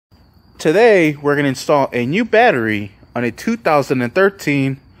Today, we're going to install a new battery on a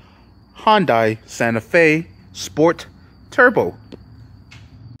 2013 Hyundai Santa Fe Sport Turbo.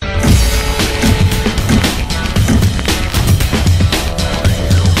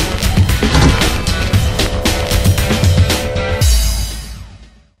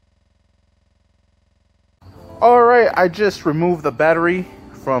 Alright, I just removed the battery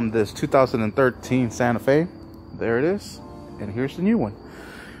from this 2013 Santa Fe. There it is. And here's the new one.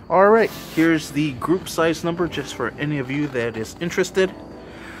 Alright, here's the group size number just for any of you that is interested.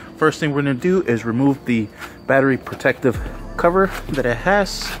 First thing we're going to do is remove the battery protective cover that it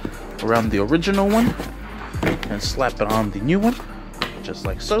has around the original one and slap it on the new one, just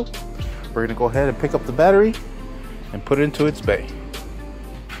like so. We're going to go ahead and pick up the battery and put it into its bay.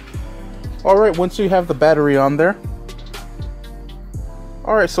 Alright, once you have the battery on there,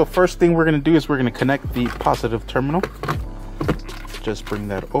 alright, so first thing we're going to do is we're going to connect the positive terminal. Just bring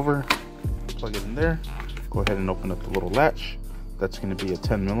that over, plug it in there, go ahead and open up the little latch. That's going to be a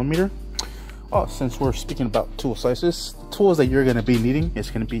 10mm. Oh, since we're speaking about tool sizes, the tools that you're going to be needing is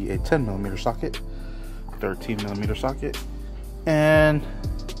going to be a 10mm socket, 13mm socket, and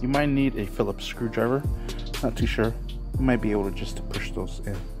you might need a Phillips screwdriver. Not too sure. You might be able to just push those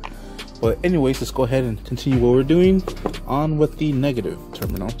in. But anyways, let's go ahead and continue what we're doing. On with the negative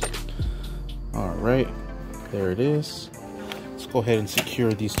terminal. Alright, there it is. Let's go ahead and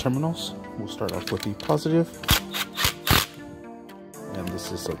secure these terminals. We'll start off with the positive. And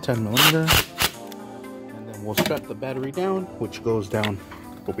this is a 10mm. And then we'll strap the battery down, which goes down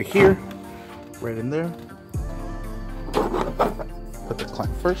over here, right in there. Put the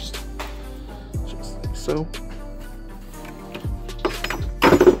clamp first, just like so.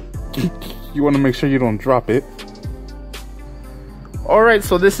 You want to make sure you don't drop it. Alright,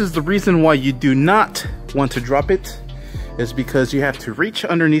 so this is the reason why you do not want to drop it, is because you have to reach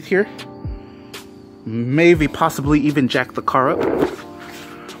underneath here, maybe possibly even jack the car up,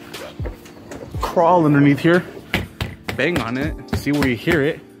 crawl underneath here, bang on it, see where you hear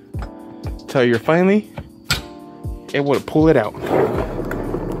it, till you're finally able to pull it out.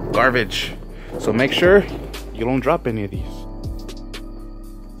 Garbage. So make sure you don't drop any of these.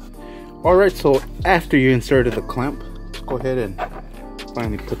 Alright, so after you inserted the clamp, go ahead and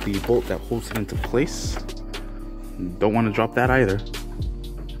finally put the bolt that holds it into place. Don't want to drop that either.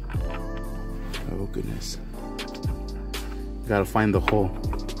 Oh goodness. Gotta find the hole.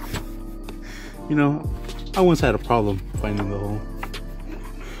 You know, I once had a problem finding the hole.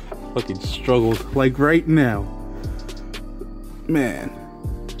 Fucking struggled, like right now. Man,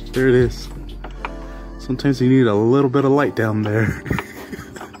 there it is. Sometimes you need a little bit of light down there.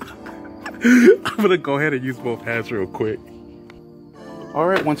 I'm gonna go ahead and use both hands real quick.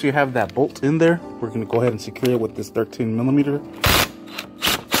 Alright, once you have that bolt in there, we're gonna go ahead and secure it with this 13mm.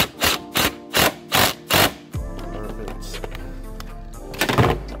 Perfect.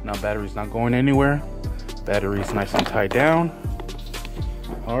 Now battery's not going anywhere. Battery's nice and tied down.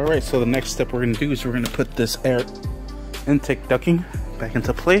 Alright, so the next step we're gonna do is we're gonna put this air intake ducting back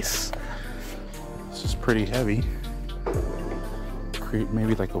into place. This is pretty heavy. Create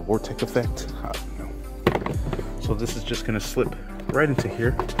maybe like a vortex effect. I don't know. So this is just gonna slip right into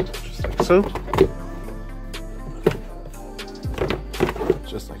here, just like so.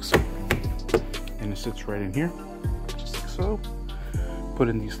 Just like so. And it sits right in here, just like so. Put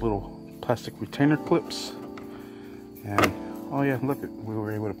in these little plastic retainer clips. And oh yeah, look, we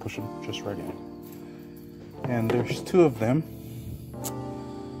were able to push them just right in. And there's two of them.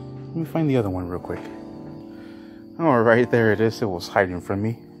 Let me find the other one real quick. Oh, right there it is. It was hiding from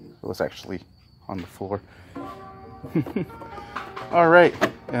me. It was actually on the floor. Alright,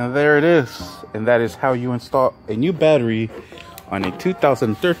 and there it is. And that is how you install a new battery on a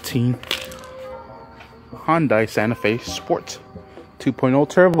 2013 Hyundai Santa Fe Sport 2.0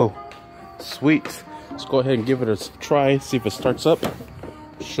 Turbo. Sweet. Let's go ahead and give it a try, see if it starts up.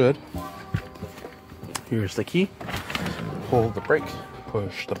 Should. Here's the key. Hold the brake,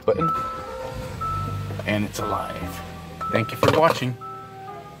 push the button, and it's alive. Thank you for watching.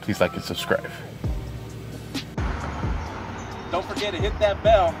 Please like and subscribe. Don't forget to hit that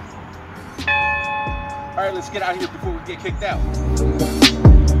bell. All right, let's get out of here before we get kicked out.